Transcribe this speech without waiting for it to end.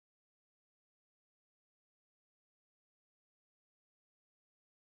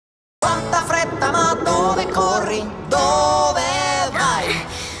tanta fretta, ma dove corri? Dove vai?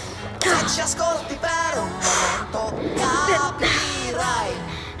 Se ci ascolti per un momento capirai.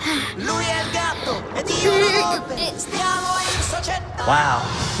 Lui è il gatto ed io la volpe. Stiamo in società. Wow,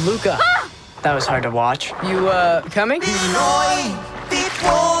 Luca. That was hard to watch. You, coming? Di noi ti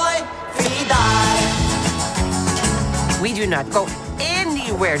puoi fidare. We do not go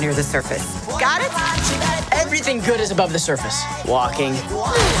anywhere near the surface. Got it? Everything good is above the surface. Walking.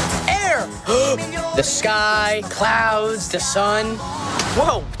 Air! The sky, clouds, the sun.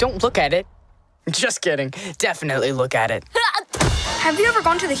 Whoa, don't look at it. Just kidding. Definitely look at it. Have you ever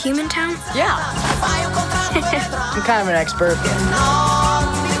gone to the human town? Yeah. I'm kind of an expert.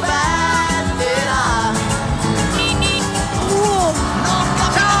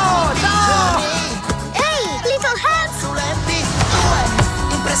 Hey, little hands!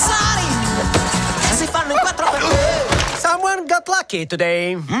 Someone got lucky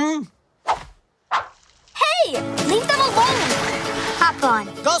today, Hey, leave them alone! Hop on.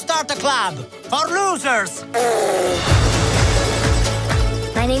 Go start a club for losers.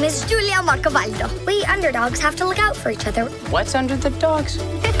 My name is Julia Marcavaldo. We underdogs have to look out for each other. What's under the dogs?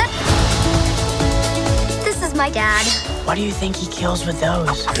 This is my dad. What do you think he kills with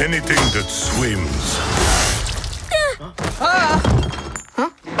those? Anything that swims.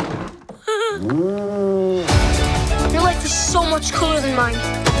 Your life is so much cooler than mine.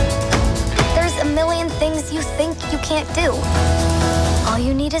 There's a million things you think you can't do. All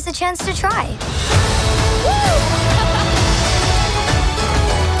you need is a chance to try.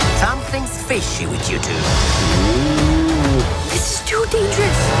 Something's fishy with you two. This is too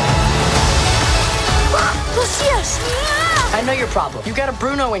dangerous. They'll see us. I know your problem. You got a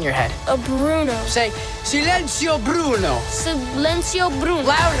Bruno in your head. A Bruno. Say, Silenzio Bruno. Silencio Bruno.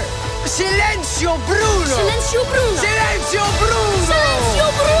 Louder. Silenzio Bruno. Silencio Bruno. Silenzio Bruno.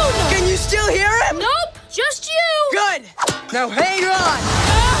 Silencio Bruno. Can you still hear him? Nope, just you. Good. Now hang on.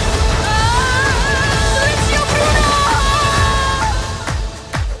 Silencio Bruno.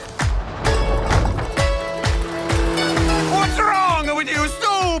 What's wrong with you,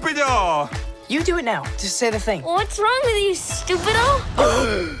 stupido? You do it now. Just say the thing. What's wrong with you,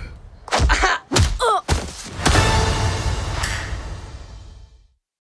 stupido?